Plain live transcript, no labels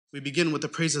We begin with the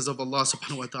praises of Allah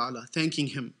subhanahu wa ta'ala, thanking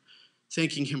Him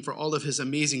for all of His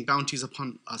amazing bounties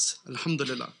upon us.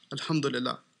 Alhamdulillah,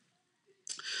 Alhamdulillah.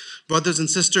 Brothers and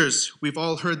sisters, we've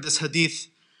all heard this hadith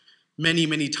many,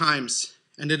 many times,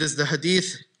 and it is the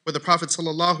hadith where the Prophet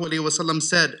sallallahu alaihi wasallam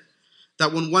said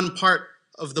that when one part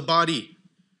of the body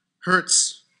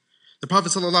hurts, the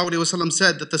Prophet ﷺ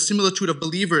said that the similitude of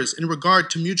believers in regard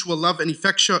to mutual love and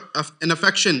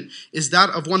affection is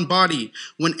that of one body.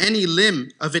 When any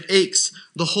limb of it aches,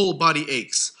 the whole body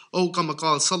aches. Oh, kama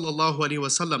qala sallallahu alaihi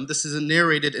wasallam. This is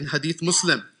narrated in Hadith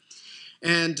Muslim.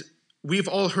 And we've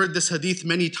all heard this hadith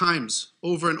many times,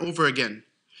 over and over again.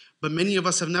 But many of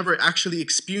us have never actually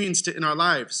experienced it in our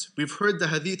lives. We've heard the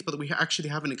hadith, but we actually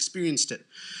haven't experienced it.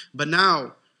 But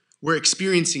now, we're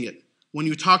experiencing it. When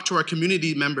you talk to our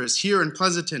community members here in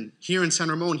Pleasanton, here in San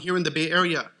Ramon, here in the Bay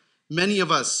Area, many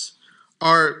of us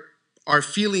are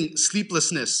feeling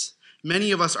sleeplessness.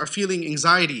 Many of us are feeling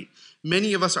anxiety.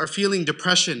 Many of us are feeling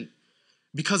depression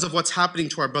because of what's happening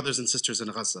to our brothers and sisters in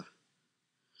Gaza.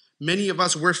 Many of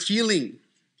us were feeling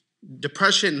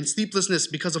depression and sleeplessness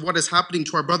because of what is happening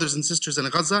to our brothers and sisters in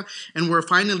Gaza, and we're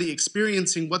finally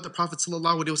experiencing what the Prophet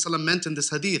ﷺ meant in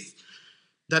this hadith.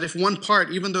 That if one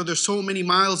part, even though they're so many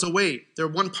miles away, they're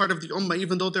one part of the ummah,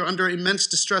 even though they're under immense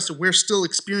distress, we're still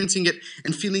experiencing it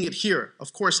and feeling it here.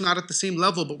 Of course, not at the same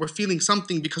level, but we're feeling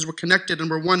something because we're connected and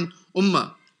we're one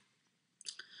ummah.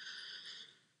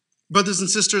 Brothers and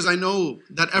sisters, I know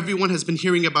that everyone has been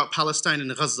hearing about Palestine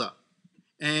and Gaza,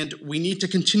 and we need to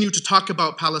continue to talk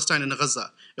about Palestine and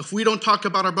Gaza. If we don't talk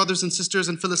about our brothers and sisters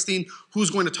in Palestine, who's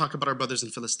going to talk about our brothers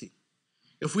in Palestine?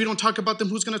 If we don't talk about them,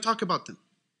 who's going to talk about them?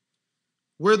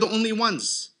 We're the only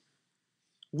ones.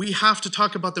 We have to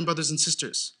talk about them, brothers and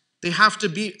sisters. They have to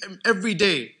be, every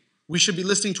day, we should be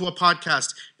listening to a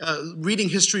podcast, reading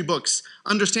history books,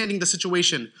 understanding the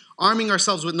situation, arming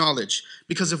ourselves with knowledge.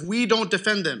 Because if we don't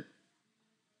defend them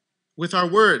with our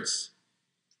words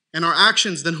and our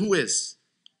actions, then who is?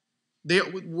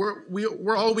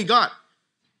 We're all we got.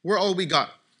 We're all we got.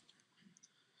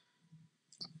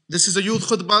 This is a youth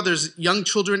khutbah. There's young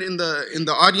children in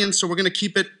the audience, so we're going to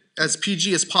keep it as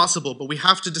PG as possible, but we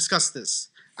have to discuss this.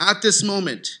 At this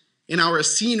moment, in our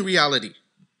seen reality,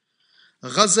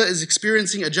 Gaza is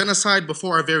experiencing a genocide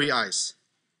before our very eyes.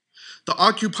 The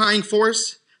occupying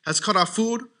force has cut off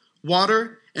food,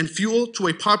 water, and fuel to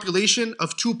a population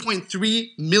of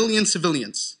 2.3 million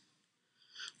civilians.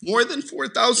 More than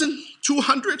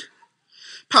 4,200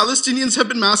 Palestinians have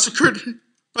been massacred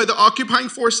by the occupying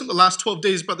force in the last 12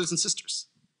 days, brothers and sisters.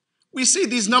 We say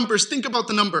these numbers, think about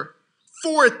the number.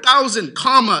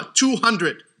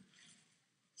 4,200.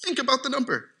 Think about the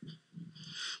number.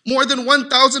 More than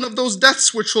 1,000 of those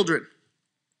deaths were children.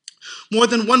 More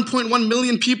than 1.1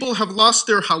 million people have lost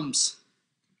their homes.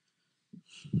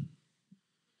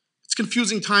 It's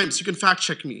confusing times. You can fact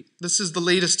check me. This is the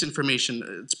latest information.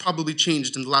 It's probably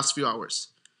changed in the last few hours.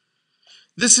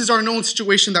 This is our known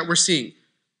situation that we're seeing.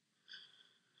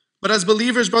 But as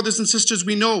believers, brothers and sisters,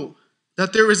 we know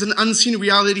that there is an unseen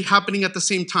reality happening at the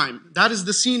same time. That is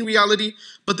the seen reality,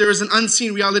 but there is an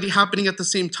unseen reality happening at the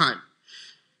same time.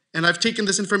 And I've taken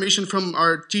this information from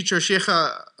our teacher, Shaykh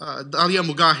Dalia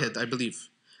Mugahid, I believe.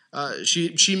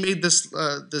 She made this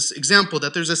example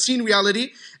that there's a seen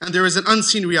reality and there is an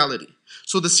unseen reality.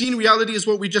 So the seen reality is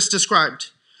what we just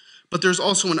described, but there's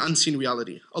also an unseen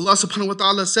reality. Allah subhanahu wa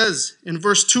ta'ala says in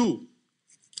verse 2,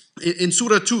 in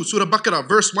Surah 2, Surah Baqarah,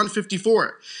 verse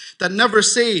 154, that never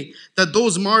say that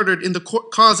those martyred in the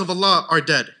cause of Allah are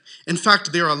dead. In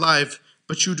fact, they are alive,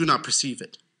 but you do not perceive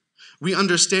it. We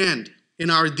understand in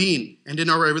our deen and in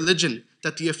our religion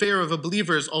that the affair of a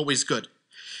believer is always good.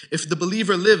 If the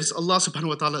believer lives, Allah subhanahu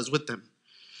wa ta'ala is with them.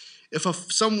 If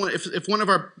one of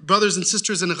our brothers and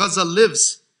sisters in Gaza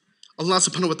lives, Allah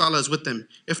subhanahu wa ta'ala is with them.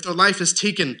 If their life is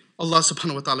taken, Allah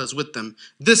subhanahu wa ta'ala is with them.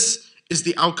 This is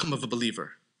the outcome of a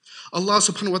believer. Allah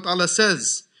subhanahu wa ta'ala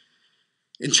says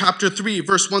in chapter 3,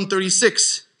 verse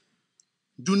 136,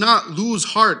 do not lose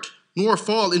heart nor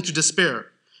fall into despair.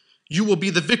 You will be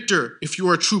the victor if you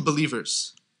are true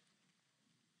believers.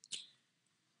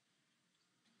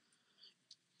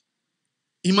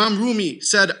 Imam Rumi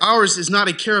said, ours is not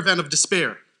a caravan of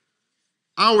despair.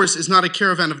 Ours is not a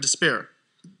caravan of despair.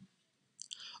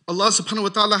 Allah subhanahu wa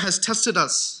ta'ala has tested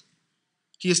us.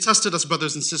 He has tested us,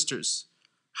 brothers and sisters.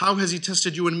 How has He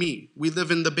tested you and me? We live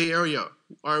in the Bay Area.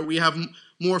 We have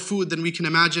more food than we can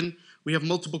imagine. We have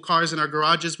multiple cars in our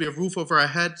garages. We have roof over our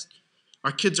heads.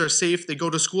 Our kids are safe. They go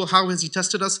to school. How has He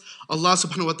tested us? Allah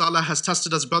subhanahu wa ta'ala has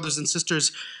tested us, brothers and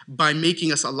sisters, by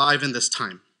making us alive in this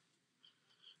time.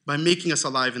 By making us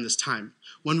alive in this time.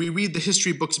 When we read the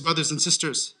history books, brothers and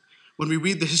sisters, when we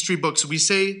read the history books, we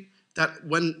say that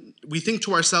when we think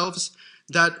to ourselves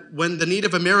that when the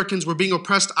Native Americans were being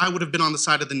oppressed, I would have been on the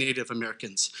side of the Native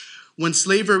Americans. When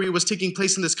slavery was taking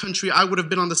place in this country, I would have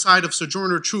been on the side of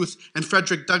Sojourner Truth and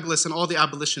Frederick Douglass and all the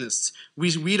abolitionists.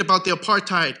 We read about the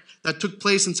apartheid that took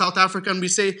place in South Africa, and we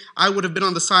say, I would have been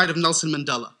on the side of Nelson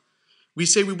Mandela. We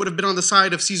say we would have been on the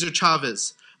side of Cesar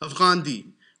Chavez, of Gandhi.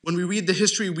 When we read the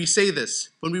history, we say this.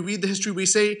 When we read the history, we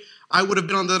say, I would have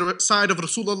been on the side of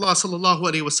Rasulullah sallallahu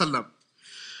alaihi wasallam.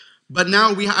 But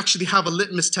now we actually have a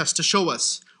litmus test to show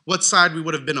us what side we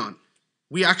would have been on.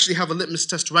 We actually have a litmus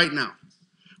test right now.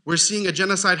 We're seeing a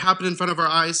genocide happen in front of our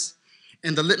eyes,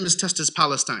 and the litmus test is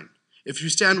Palestine. If you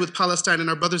stand with Palestine and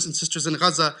our brothers and sisters in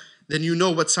Gaza, then you know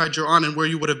what side you're on and where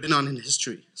you would have been on in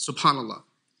history. SubhanAllah.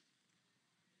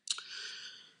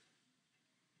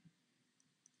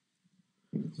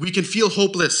 We can feel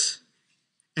hopeless,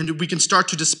 and we can start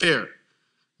to despair.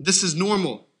 This is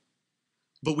normal,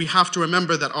 but we have to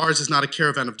remember that ours is not a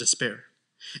caravan of despair.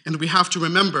 And we have to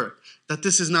remember that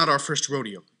this is not our first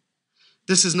rodeo.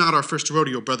 This is not our first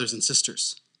rodeo, brothers and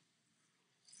sisters.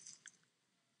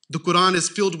 The Quran is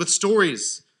filled with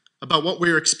stories about what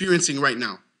we're experiencing right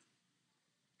now.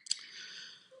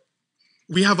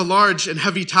 We have a large and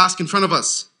heavy task in front of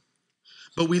us,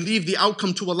 but we leave the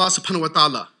outcome to Allah subhanahu wa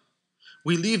ta'ala.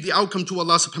 We leave the outcome to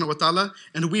Allah subhanahu wa ta'ala,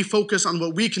 and we focus on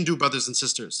what we can do, brothers and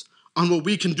sisters, on what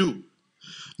we can do.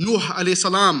 Nuh alayhi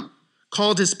salam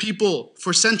called his people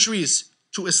for centuries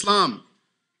to Islam,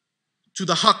 to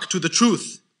the haqq, to the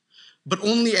truth. But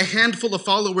only a handful of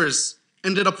followers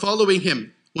ended up following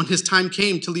him when his time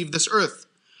came to leave this earth.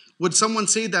 Would someone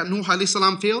say that Nuh alayhi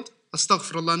salam failed?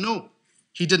 Astaghfirullah, no.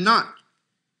 He did not.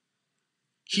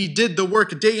 He did the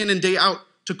work day in and day out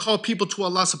to call people to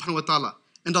Allah subhanahu wa ta'ala.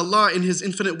 And Allah in His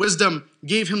infinite wisdom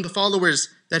gave him the followers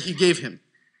that He gave him.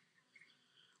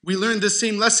 We learned this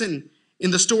same lesson in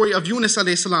the story of Yunus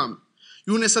alayhi salam.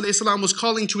 Yunus alayhi salam was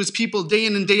calling to his people day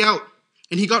in and day out,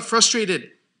 and he got frustrated.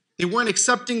 They weren't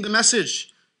accepting the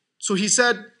message. So he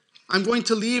said, I'm going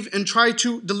to leave and try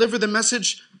to deliver the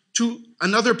message to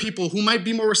another people who might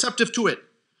be more receptive to it.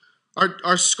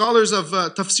 Our scholars of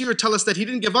tafsir tell us that he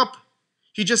didn't give up.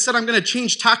 He just said, I'm going to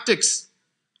change tactics.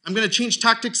 I'm going to change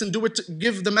tactics and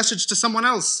give the message to someone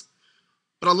else.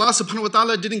 But Allah subhanahu wa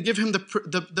ta'ala didn't give him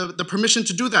the permission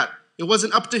to do that. It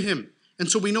wasn't up to him. And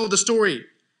so we know the story.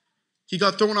 He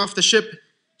got thrown off the ship.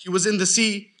 He was in the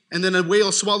sea, and then a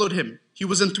whale swallowed him. He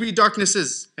was in 3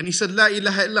 darknesses, and he said, La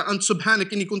ilaha illa ant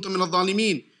subhanak inni kuntu min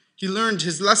adh-dhalimin. He learned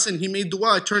his lesson. He made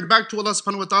dua. He turned back to Allah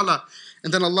subhanahu wa ta'ala.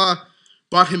 And then Allah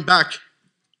brought him back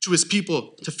to his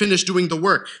people to finish doing the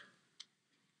work.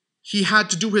 He had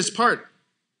to do his part.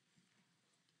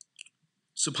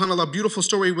 SubhanAllah, beautiful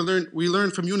story we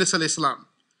learn from Yunus alayhi salam.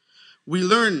 We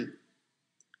learn,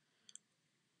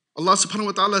 Allah subhanahu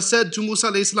wa ta'ala said to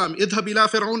Musa alayhi salam, Idhab ila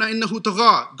fir'auna innahu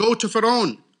tagha. Go to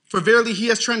Pharaoh, for verily he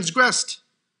has transgressed.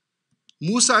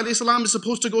 Musa alayhi salam is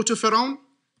supposed to go to Pharaoh.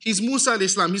 He's Musa alayhi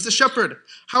salam, he's the shepherd.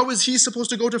 How is he supposed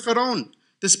to go to Pharaoh,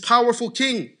 this powerful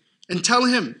king, and tell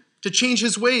him to change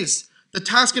his ways? The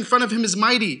task in front of him is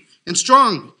mighty and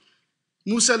strong.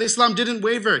 Musa alayhi salam didn't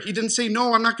waver. He didn't say,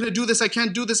 no, I'm not going to do this. I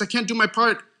can't do this. I can't do my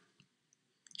part.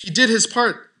 He did his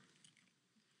part.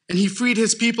 And he freed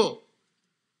his people.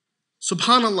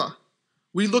 SubhanAllah.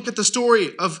 We look at the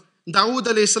story of Dawood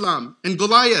alayhi salam and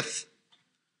Goliath.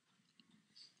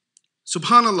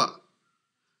 SubhanAllah.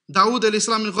 Dawood alayhi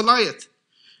salam and Goliath.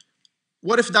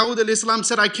 What if Dawood alayhi salam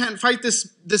said, I can't fight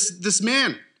this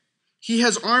man. He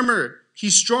has armor.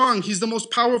 He's strong. He's the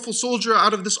most powerful soldier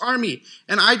out of this army.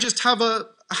 And I just have a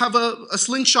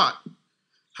slingshot.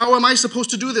 How am I supposed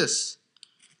to do this?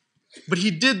 But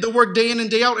he did the work day in and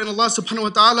day out, and Allah subhanahu wa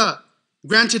ta'ala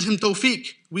granted him tawfiq.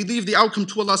 We leave the outcome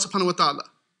to Allah subhanahu wa ta'ala.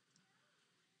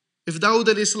 If Dawood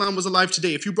alayhi salam was alive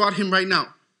today, if you brought him right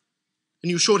now, and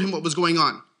you showed him what was going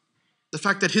on, the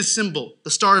fact that his symbol,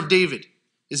 the Star of David,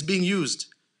 is being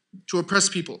used to oppress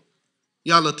people,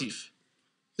 Ya Latif.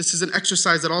 This is an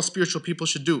exercise that all spiritual people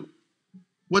should do.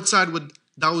 What side would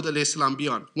Dawood alayhi salam be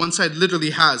on? One side literally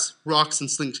has rocks and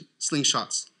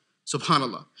slingshots.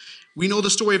 SubhanAllah. We know the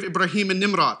story of Ibrahim and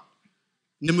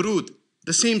Nimrud.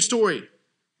 The same story.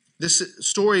 This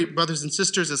story, brothers and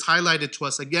sisters, is highlighted to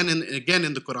us again and again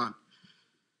in the Quran.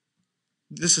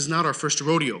 This is not our first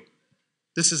rodeo.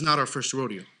 This is not our first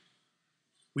rodeo.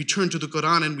 We turn to the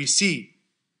Quran and we see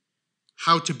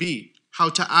how to be, how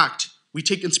to act. We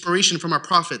take inspiration from our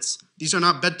prophets. These are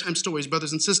not bedtime stories,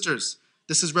 brothers and sisters.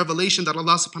 This is revelation that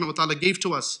Allah subhanahu wa ta'ala gave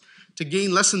to us to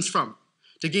gain lessons from,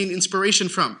 to gain inspiration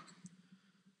from.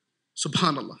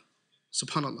 Subhanallah.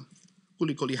 Subhanallah.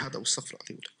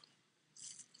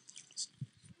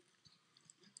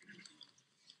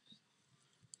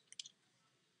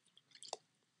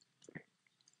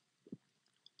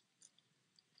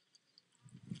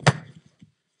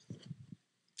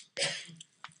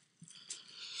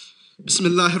 بسم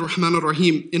الله الرحمن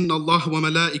الرحيم إن الله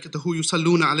وملائكته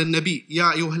يصلون على النبي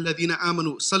يا أيها الذين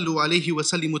آمنوا صلوا عليه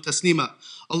وسلموا تسليما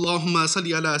اللهم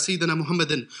صل على سيدنا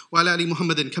محمد وعلى آل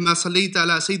محمد كما صليت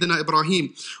على سيدنا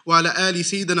إبراهيم وعلى آل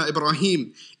سيدنا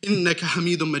إبراهيم إنك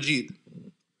حميد مجيد.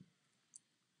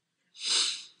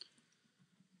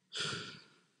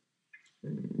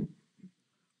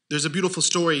 There's a beautiful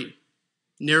story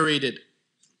narrated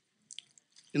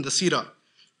in the Sirah.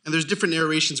 And there's different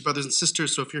narrations, brothers and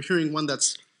sisters, so if you're hearing one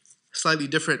that's slightly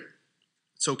different,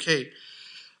 it's okay.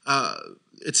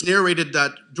 It's narrated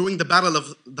that during the battle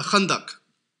of the Khandaq,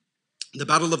 the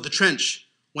battle of the trench,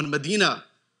 when Medina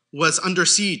was under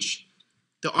siege,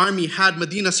 the army had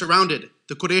Medina surrounded.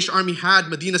 The Quraysh army had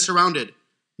Medina surrounded.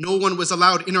 No one was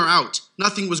allowed in or out.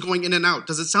 Nothing was going in and out.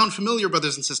 Does it sound familiar,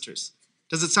 brothers and sisters?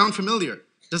 Does it sound familiar?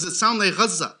 Does it sound like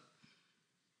Gaza?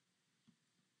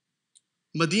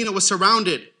 Medina was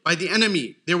surrounded by the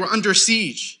enemy. They were under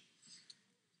siege.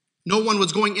 No one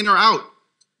was going in or out.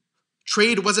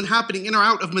 Trade wasn't happening in or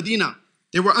out of Medina.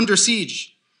 They were under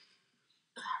siege.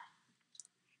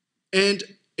 And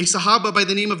a Sahaba by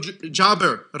the name of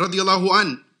Jabir radiallahu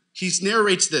an, he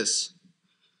narrates this.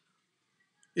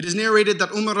 It is narrated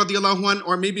that Umar radiallahu an,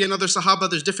 or maybe another Sahaba,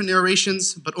 there's different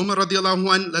narrations, but Umar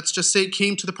radiallahu an, let's just say,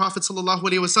 came to the Prophet sallallahu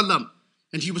alaihi wasallam,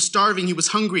 and he was starving, he was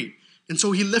hungry. And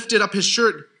so he lifted up his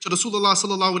shirt to Rasulullah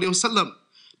sallallahu alaihi wasallam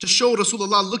to show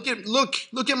Rasulullah,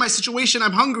 look at my situation.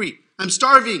 I'm hungry. I'm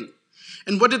starving.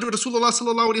 And what did Rasulullah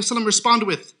sallallahu alaihi wasallam respond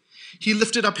with? He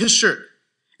lifted up his shirt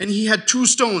and he had 2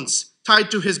 stones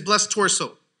tied to his blessed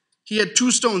torso. He had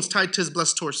 2 stones tied to his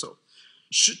blessed torso,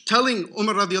 telling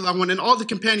Umar radiallahu anh and all the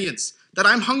companions that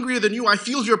I'm hungrier than you. I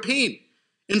feel your pain.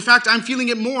 In fact, I'm feeling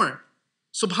it more.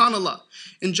 Subhanallah.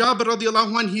 And Jabir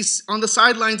radiallahu anh, he's on the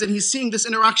sidelines and he's seeing this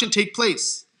interaction take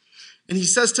place. And he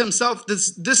says to himself,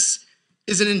 this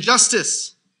is an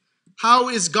injustice. How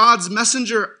is God's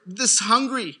messenger this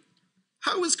hungry?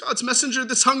 How is God's messenger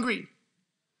this hungry?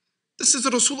 This is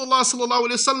Rasulullah sallallahu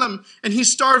alaihi wasallam and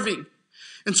he's starving.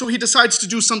 And so he decides to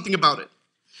do something about it.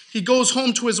 He goes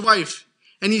home to his wife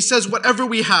and he says, whatever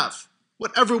we have,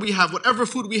 whatever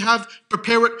food we have,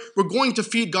 prepare it. We're going to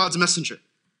feed God's messenger.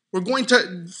 We're going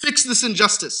to fix this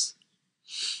injustice.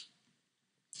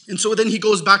 And so then he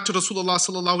goes back to Rasulullah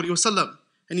sallallahu alaihi wasallam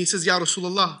and he says, Ya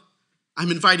Rasulullah,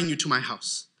 I'm inviting you to my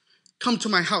house. Come to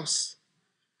my house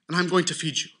and I'm going to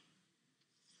feed you.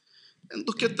 And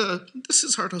look at this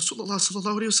is our Rasulullah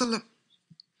sallallahu alaihi wasallam.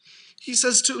 He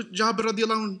says to Jabir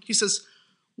radiallahu anh, he says,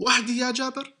 Wahdi ya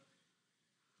Jabir?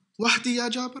 Wahdi ya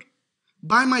Jabir?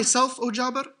 By myself, O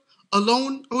Jabir?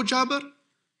 Alone, O Jabir?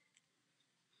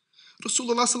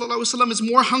 Rasulullah sallallahu alaihi wasallam is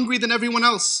more hungry than everyone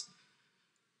else.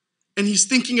 And he's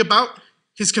thinking about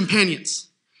his companions.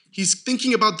 He's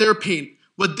thinking about their pain,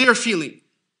 what they're feeling.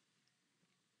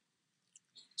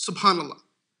 Subhanallah.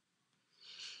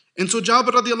 And so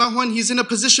Jabir radiallahu anh, he's in a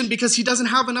position because he doesn't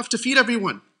have enough to feed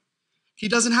everyone. He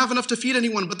doesn't have enough to feed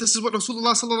anyone, but this is what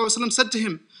Rasulullah sallallahu alaihi wasallam said to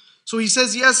him. So he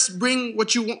says, yes, bring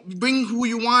what you want, bring who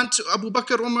you want, Abu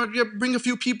Bakr, Umar, bring a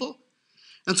few people.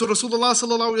 And so Rasulullah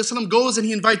sallallahu alaihi wasallam goes and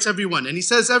he invites everyone. And he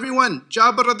says, everyone,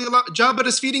 Jabir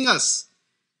is feeding us.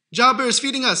 Jabir is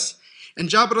feeding us. And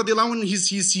Jabir radiallahu anh,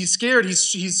 he's scared,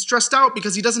 he's stressed out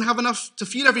because he doesn't have enough to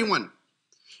feed everyone.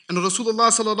 And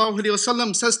Rasulullah sallallahu alaihi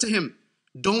wasallam says to him,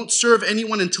 don't serve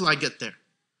anyone until I get there.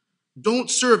 Don't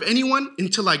serve anyone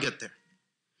until I get there.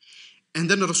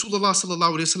 And then Rasulullah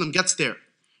sallallahu alaihi wasallam gets there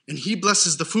and he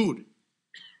blesses the food.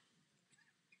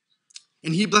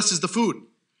 And he blesses the food.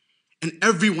 And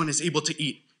everyone is able to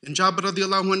eat. And Jabir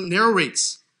radiallahu anh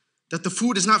narrates that the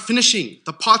food is not finishing.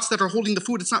 The pots that are holding the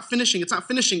food, it's not finishing. It's not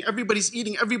finishing. Everybody's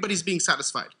eating. Everybody's being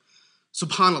satisfied.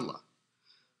 Subhanallah.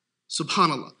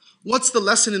 Subhanallah. What's the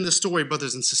lesson in this story,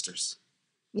 brothers and sisters?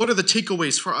 What are the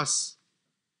takeaways for us?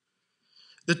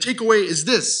 The takeaway is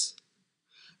this.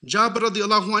 Jabir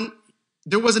radiallahu anh,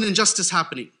 there was an injustice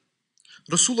happening.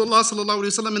 Rasulullah sallallahu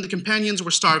alaihi wasallam and the companions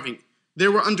were starving. They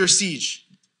were under siege.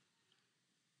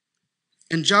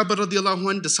 And Jabir radiallahu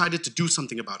anh decided to do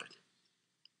something about it.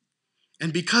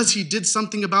 And because he did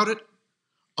something about it,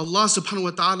 Allah subhanahu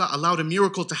wa ta'ala allowed a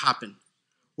miracle to happen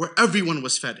where everyone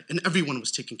was fed and everyone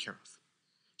was taken care of.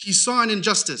 He saw an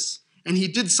injustice and he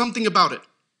did something about it.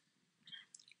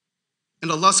 And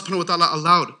Allah subhanahu wa ta'ala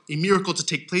allowed a miracle to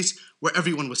take place where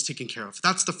everyone was taken care of.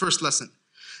 That's the first lesson.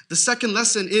 The second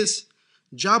lesson is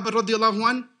Jabir radiallahu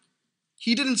anh,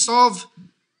 he didn't solve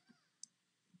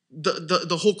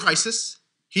the whole crisis.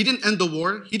 He didn't end the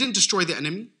war. He didn't destroy the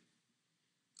enemy.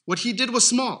 What he did was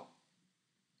small.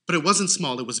 But it wasn't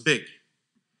small, it was big.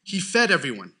 He fed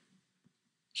everyone.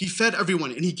 He fed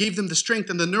everyone and he gave them the strength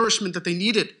and the nourishment that they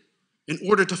needed in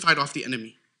order to fight off the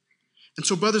enemy. And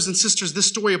so, brothers and sisters, this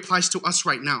story applies to us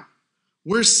right now.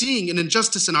 We're seeing an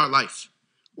injustice in our life.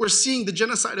 We're seeing the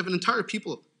genocide of an entire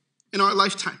people in our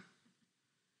lifetime.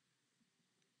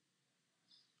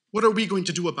 What are we going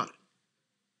to do about it?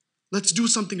 Let's do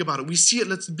something about it. We see it.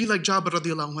 Let's be like Jabir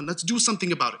radiallahu anhu. Let's do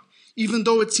something about it. Even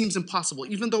though it seems impossible,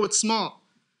 even though it's small.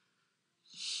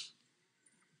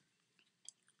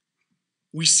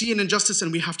 We see an injustice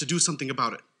and we have to do something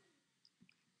about it.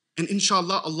 And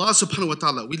inshallah, Allah subhanahu wa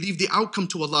ta'ala, we leave the outcome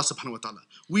to Allah subhanahu wa ta'ala.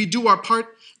 We do our part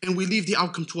and we leave the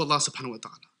outcome to Allah subhanahu wa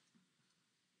ta'ala.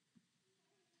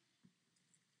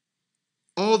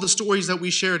 All the stories that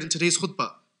we shared in today's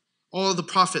khutbah, all the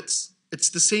prophets, it's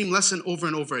the same lesson over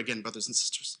and over again, brothers and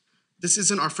sisters. This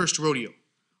isn't our first rodeo.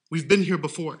 We've been here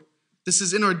before. This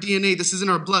is in our DNA. This is in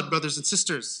our blood, brothers and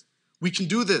sisters. We can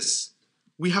do this.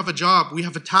 We have a job. We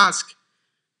have a task.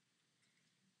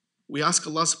 We ask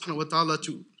Allah subhanahu wa ta'ala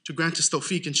to grant us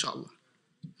tawfiq, inshallah.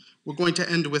 We're going to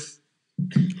end with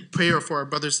prayer for our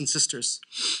brothers and sisters.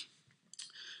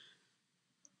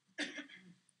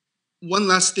 One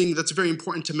last thing that's very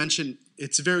important to mention.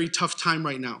 It's a very tough time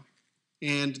right now.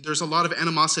 And there's a lot of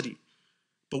animosity.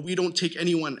 But we don't take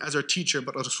anyone as our teacher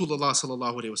but Rasulullah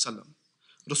sallallahu alayhi wa sallam.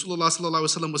 Rasulullah sallallahu alayhi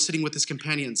wa sallam was sitting with his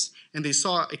companions and they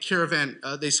saw a caravan,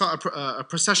 they saw a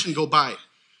procession go by.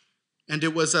 And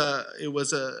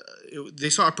they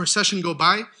saw a procession go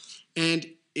by, and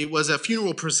it was a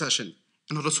funeral procession.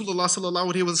 And Rasulullah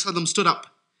sallallahu alaihi wasallam stood up.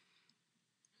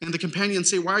 And the companions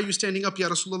say, "Why are you standing up, Ya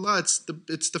Rasulullah?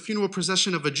 It's the funeral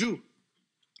procession of a Jew."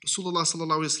 Rasulullah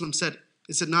sallallahu alaihi wasallam said,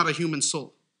 "Is it not a human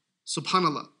soul?"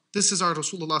 Subhanallah. This is our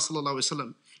Rasulullah sallallahu alaihi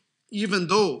wasallam. Even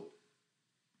though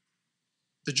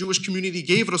the Jewish community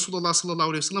gave Rasulullah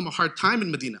sallallahu alaihi wasallam a hard time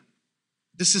in Medina,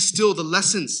 this is still the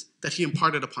lessons that he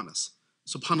imparted upon us.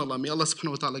 Subhanallah, may Allah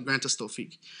subhanahu wa ta'ala grant us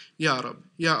tawfiq. Ya Rab,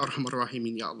 Ya Arhamar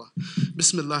Rahimin, Ya Allah.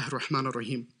 Bismillahir Rahmanir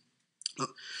Rahim.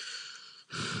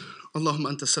 اللهم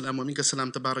أنت السلام ومنك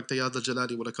السلام تبارك يا ذا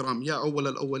الجلال والإكرام يا أول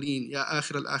الأولين يا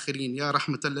آخر الآخرين يا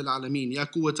رحمة للعالمين يا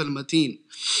قوة المتين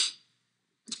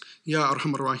يا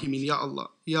أرحم الراحمين يا الله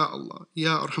يا الله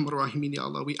يا أرحم الراحمين يا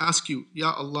Allah. We ask you,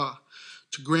 Ya Allah,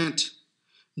 to grant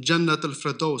Jannat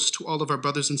al-Firdaus to all of our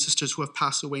brothers and sisters who have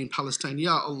passed away in Palestine.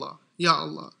 Ya Allah, Ya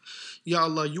Allah, Ya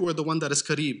Allah, you are the one that is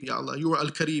Kareeb, Ya Allah. You are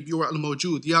Al-Kareeb, you are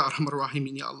Al-Mawjood, Ya Arhamar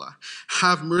Rahimin, Ya Allah.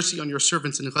 Have mercy on your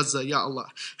servants in Gaza, Ya Allah.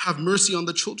 Have mercy on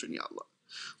the children, Ya Allah.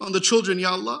 On the children,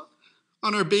 Ya Allah.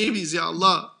 On our babies, Ya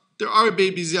Allah. There are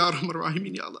babies, Ya Arhamar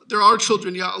Rahimin, Ya Allah. There are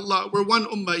children, Ya Allah. We're one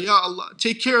ummah, Ya Allah.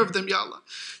 Take care of them, Ya Allah.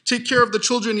 Take care of the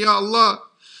children, Ya Allah.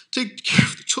 Take care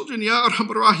of the children, Ya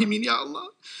Arhamar Rahimin, Ya Allah.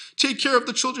 Take care of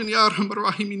the children, Ya Arhamar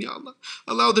Rahimin, Ya Allah.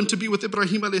 Allow them to be with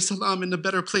Ibrahim alayhi salam in a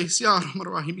better place, Ya Arhamar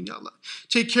Rahimin, Ya Allah.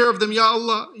 Take care of them, Ya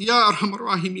Allah, Ya Arhamar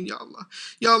Rahimin, Ya Allah.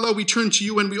 Ya Allah, we turn to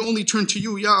you and we only turn to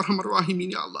you, Ya Arhamar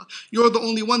Rahimin, Ya Allah. You're the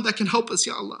only one that can help us,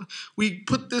 Ya Allah. We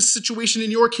put this situation in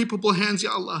your capable hands,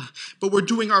 Ya Allah. But we're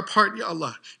doing our part, Ya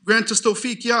Allah. Grant us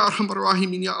tawfiq, Ya Arhamar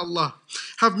Rahimin, Ya Allah.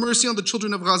 Have mercy on the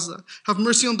children of Gaza. Have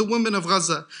mercy on the women of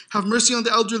Gaza. Have mercy on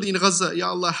the elderly in Gaza, Ya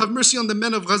Allah. Have mercy on the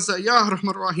men of Gaza, Ya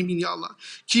Arhamar Rahimin, Ya Allah.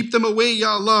 Keep them away,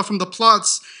 Ya Allah, from the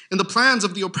plots and the plans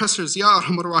of the oppressors, Ya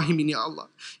Arhamar Rahimin, Ya Allah.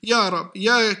 Ya Rab,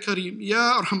 Ya Kareem,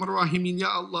 Ya Arhamar Rahimin, Ya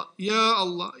Allah. Ya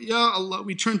Allah, Ya Allah.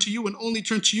 We turn to you and only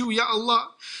turn to you, Ya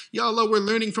Allah. Ya Allah, we're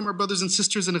learning from our brothers and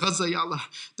sisters in Gaza, Ya Allah.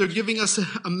 They're giving us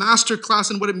a master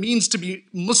class in what it means to be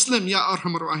Muslim, Ya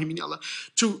Arhamar Rahimin, Ya Allah.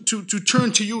 To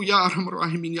turn to you, Ya Arhamar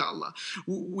Rahimin, Ya Allah.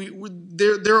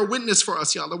 They're a witness for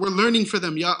us, Ya Allah. We're learning from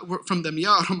them, Ya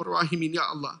Arhamar Rahimin, Ya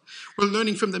Allah. We're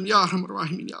learning from them, Ya Arhamar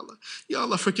Rahimin, Ya Allah. Ya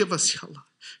Allah, forgive us, Ya Allah.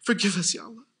 Forgive us, Ya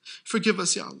Allah. Forgive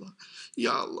us, Ya Allah.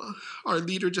 Ya Allah. Our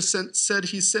leader just said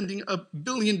he's sending $1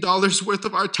 billion worth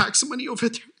of our tax money over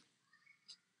there.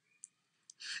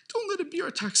 Don't let it be our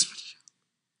tax money.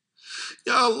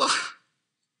 Ya Allah.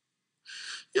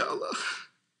 Ya Allah.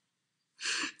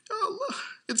 Ya Allah.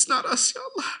 It's not us, Ya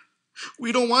Allah.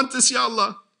 We don't want this, Ya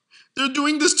Allah. They're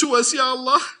doing this to us, Ya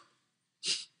Allah.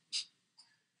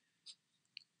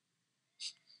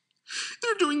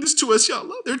 They're doing this to us, Ya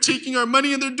Allah. They're taking our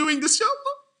money and they're doing this, Ya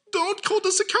Allah. Don't hold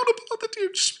us accountable on the day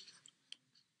of judgment.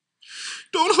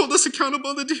 Don't hold us accountable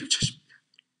on the day of judgment.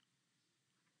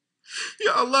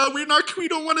 Ya Allah, we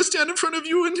don't want to stand in front of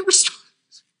you and respond.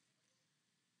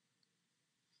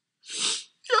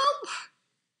 Ya Allah.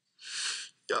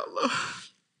 Ya Allah.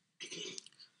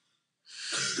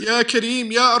 Ya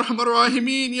Kareem, Ya Arhamar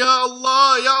Rahimin, Ya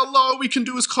Allah, Ya Allah, all we can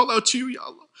do is call out to you, Ya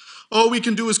Allah. All we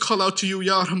can do is call out to you,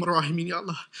 Ya Arhamar Rahimin, Ya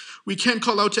Allah. We can't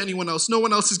call out to anyone else. No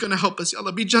one else is going to help us, Ya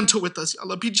Allah. Be gentle with us, Ya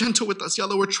Allah. Be gentle with us, Ya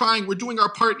Allah. We're trying. We're doing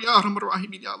our part, Ya Arhamar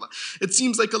Rahimin, Ya Allah. It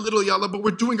seems like a little, Ya Allah, but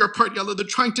we're doing our part, Ya Allah. They're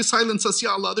trying to silence us,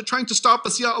 Ya Allah. They're trying to stop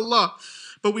us, Ya Allah.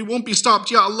 But we won't be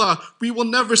stopped, Ya Allah. We will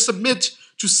never submit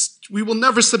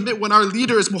when our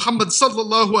leader is Muhammad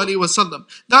sallallahu alaihi wasallam.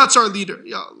 That's our leader,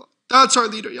 Ya Allah. That's our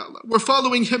leader, Ya Allah. We're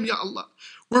following him, Ya Allah.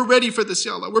 We're ready for this,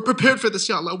 Ya Allah. We're prepared for this,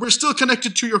 Ya Allah. We're still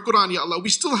connected to your Quran, Ya Allah. We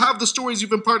still have the stories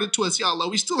you've imparted to us, Ya Allah.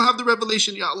 We still have the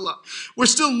revelation, Ya Allah. We're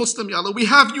still Muslim, Ya Allah. We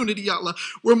have unity, Ya Allah.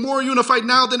 We're more unified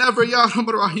now than ever, Ya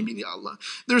Arhamar Rahimin, Ya Allah.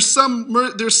 There's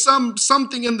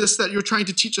something in this that you're trying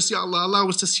to teach us, Ya Allah. Allow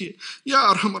us to see it. Ya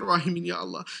Arhamar Rahimin, Ya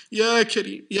Allah. Ya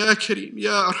Kareem, Ya Kareem,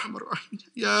 Ya Arhamar Rahimin.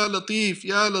 Ya Latif,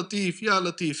 Ya Latif, Ya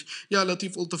Latif. Ya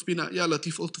Latif ultuf bina, Ya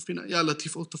Latif ultuf bina, Ya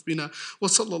Latif ultuf bina. Wa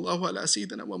sallallahu ala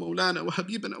sayyidina wa maulana wa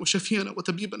habibina وشفينا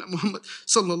وطبيبنا محمد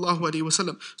صلى الله عليه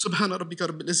وسلم سبحان ربك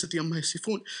رب العزة عما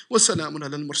يصفون وسلام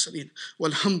على المرسلين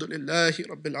والحمد لله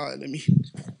رب العالمين.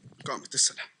 قامت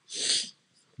السلام.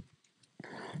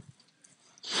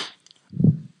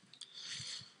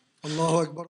 الله أكبر.